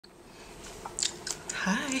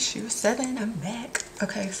Hi, Shoe 7, I'm back.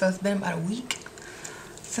 Okay, so it's been about a week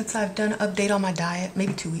since I've done an update on my diet.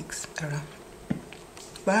 Maybe 2 weeks, I don't know.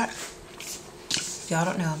 But, y'all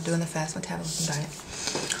don't know, I'm doing the fast metabolism diet.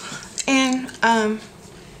 And,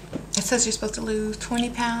 it says you're supposed to lose 20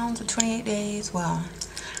 pounds in 28 days. Well,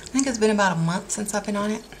 I think it's been about a month since I've been on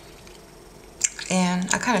it.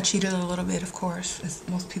 And I kind of cheated a little bit, of course, as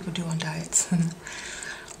most people do on diets.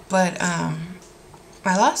 But,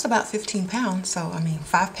 I lost about 15 pounds, so I mean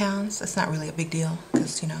 5 pounds, that's not really a big deal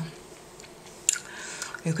because, you know,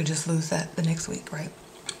 you could just lose that the next week, right?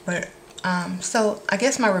 But so I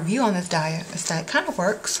guess my review on this diet is that it kind of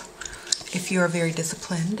works if you're very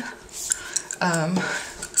disciplined,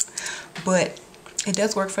 but it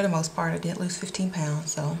does work for the most part. I did lose 15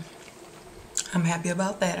 pounds, so I'm happy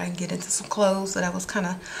about that. I can get into some clothes that I was kind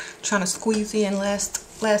of trying to squeeze in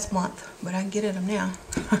last month, but I can get at them now.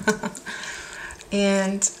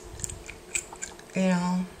 And, you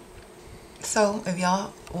know, so if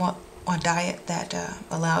y'all want a diet that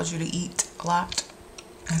allows you to eat a lot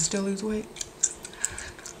and still lose weight,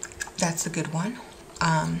 that's a good one.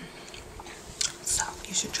 So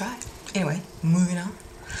you should try it. Anyway, moving on.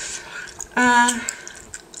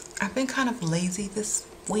 I've been kind of lazy this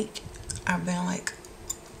week. I've been like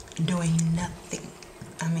doing nothing.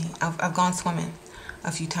 I mean, I've gone swimming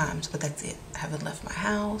a few times, but that's it. I haven't left my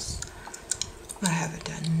house. I haven't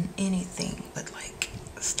done anything but like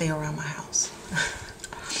stay around my house.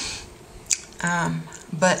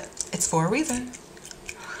 But it's for a reason.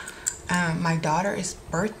 My daughter's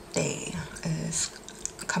birthday is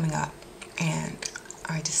coming up, and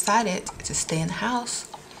I decided to stay in the house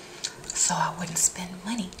so I wouldn't spend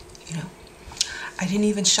money, you know. I didn't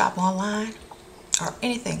even shop online or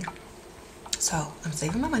anything, so I'm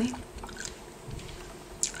saving my money.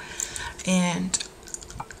 And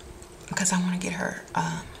because I want to get her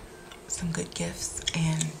some good gifts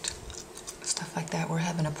and stuff like that. We're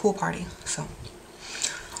having a pool party, so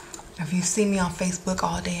if you've seen me on Facebook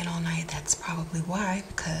all day and all night, that's probably why,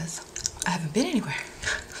 because I haven't been anywhere.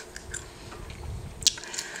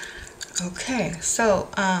 Okay, so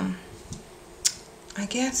I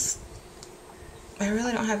guess I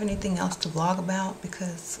really don't have anything else to vlog about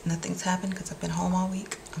because nothing's happened because I've been home all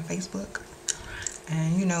week on Facebook.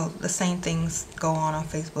 And you know, the same things go on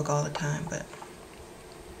Facebook all the time, but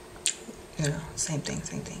you know, same thing.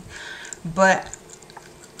 But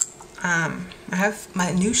I have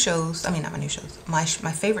my new shows, I mean not my new shows, my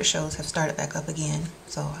favorite shows have started back up again,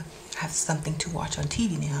 so I have something to watch on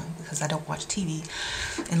TV now because I don't watch TV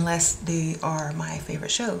unless they are my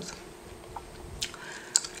favorite shows.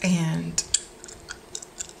 And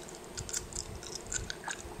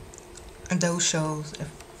those shows,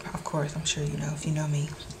 of course, I'm sure you know if you know me.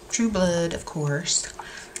 True Blood, of course.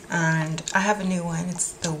 And I have a new one.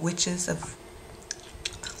 It's the Witches of...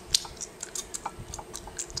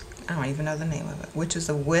 I don't even know the name of it. Witches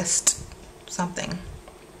of West something.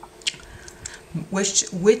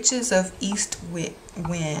 Witches of East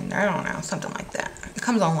Wind. I don't know. Something like that. It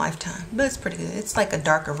comes on Lifetime. But it's pretty good. It's like a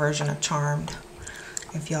darker version of Charmed.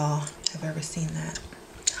 If y'all have ever seen that.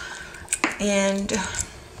 And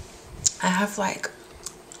I have like...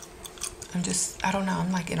 I don't know,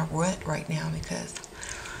 I'm like in a rut right now because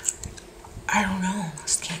I don't know, I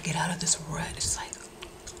just can't get out of this rut. It's like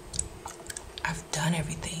I've done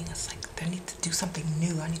everything. It's like I need to do something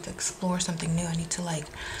new. I need to explore something new. I need to like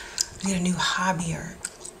get a new hobby or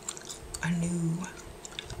a new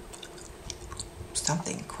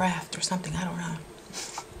something, craft or something, I don't know.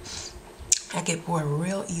 I get bored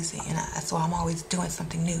real easy, and that's why I'm always doing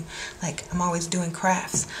something new. Like I'm always doing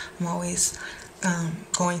crafts. I'm always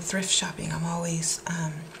going thrift shopping. I'm always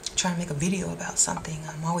trying to make a video about something.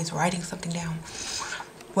 I'm always writing something down.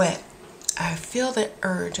 But I feel the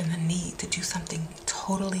urge and the need to do something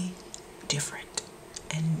totally different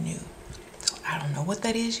and new. So I don't know what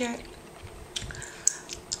that is yet.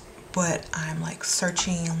 But I'm like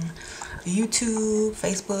searching YouTube,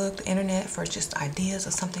 Facebook, the internet for just ideas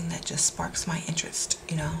of something that just sparks my interest,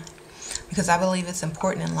 you know. Because I believe it's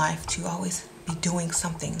important in life to always be doing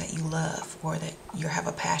something that you love or that you have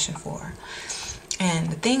a passion for.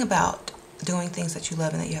 And the thing about doing things that you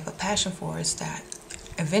love and that you have a passion for is that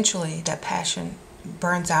eventually that passion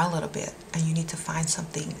burns out a little bit and you need to find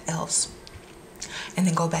something else and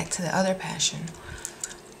then go back to the other passion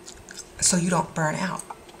so you don't burn out.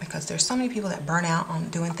 Because there's so many people that burn out on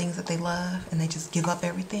doing things that they love and they just give up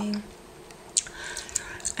everything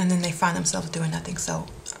and then they find themselves doing nothing. So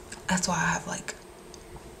that's why I have like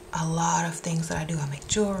a lot of things that I do. I make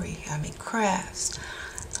jewelry, I make crafts,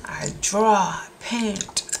 I draw, I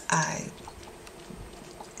paint,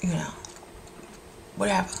 you know,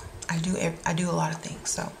 whatever. I do a lot of things.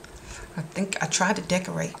 So I think I tried to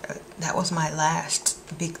decorate. That was my last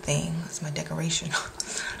big thing. That's my decoration.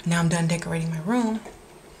 Now I'm done decorating my room,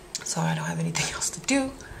 so I don't have anything else to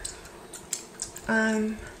do.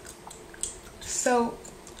 So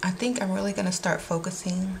I think I'm really gonna start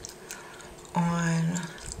focusing on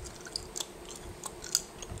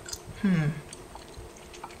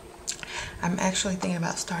I'm actually thinking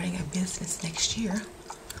about starting a business next year.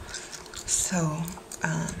 So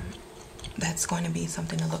that's going to be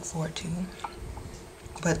something to look forward to.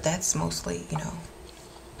 But that's mostly, you know,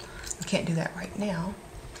 I can't do that right now.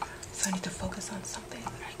 So I need to focus on something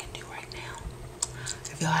that I can do right now.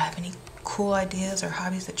 If y'all have any cool ideas or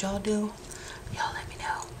hobbies that y'all do, y'all let me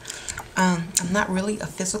know. I'm not really a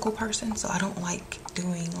physical person, so I don't like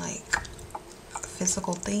doing like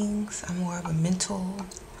physical things. I'm more of a mental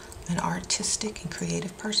and artistic and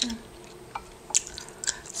creative person.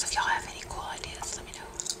 So if y'all have any cool ideas, let me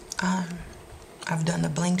know. I've done the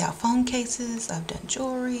blinged out phone cases, I've done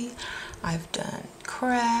jewelry, I've done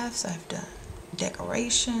crafts, I've done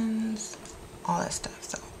decorations, all that stuff.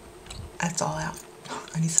 So that's all out.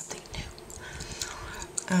 I need something new.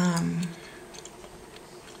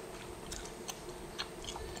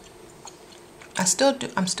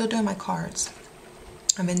 I'm still doing my cards.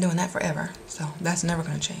 I've been doing that forever, so that's never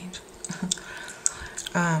going to change.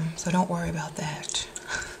 So don't worry about that.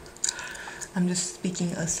 I'm just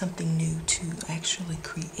speaking of something new to actually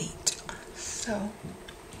create. So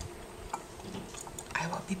I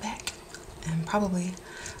will be back, and probably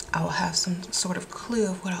I will have some sort of clue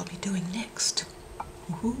of what I'll be doing next.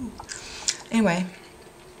 Woohoo. Anyway,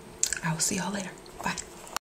 I will see y'all later. Bye.